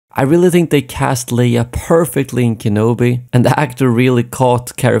I really think they cast Leia perfectly in Kenobi, and the actor really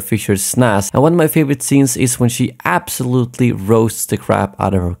caught Carrie Fisher's snaz, and one of my favorite scenes is when she absolutely roasts the crap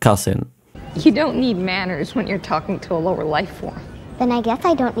out of her cousin. You don't need manners when you're talking to a lower life form. Then I guess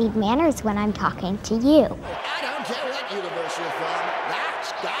I don't need manners when I'm talking to you. I don't care what universe you're from,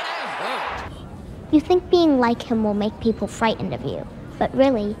 that's gotta hurt. You think being like him will make people frightened of you, but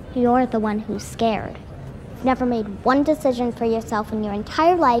really, you're the one who's scared. You've never made one decision for yourself in your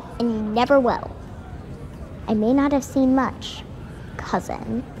entire life, and you never will. I may not have seen much,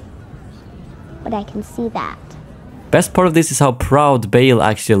 cousin, but I can see that. Best part of this is how proud Bale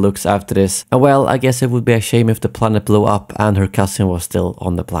actually looks after this. And well, I guess it would be a shame if the planet blew up and her cousin was still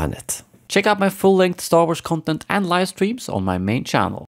on the planet. Check out my full-length Star Wars content and live streams on my main channel.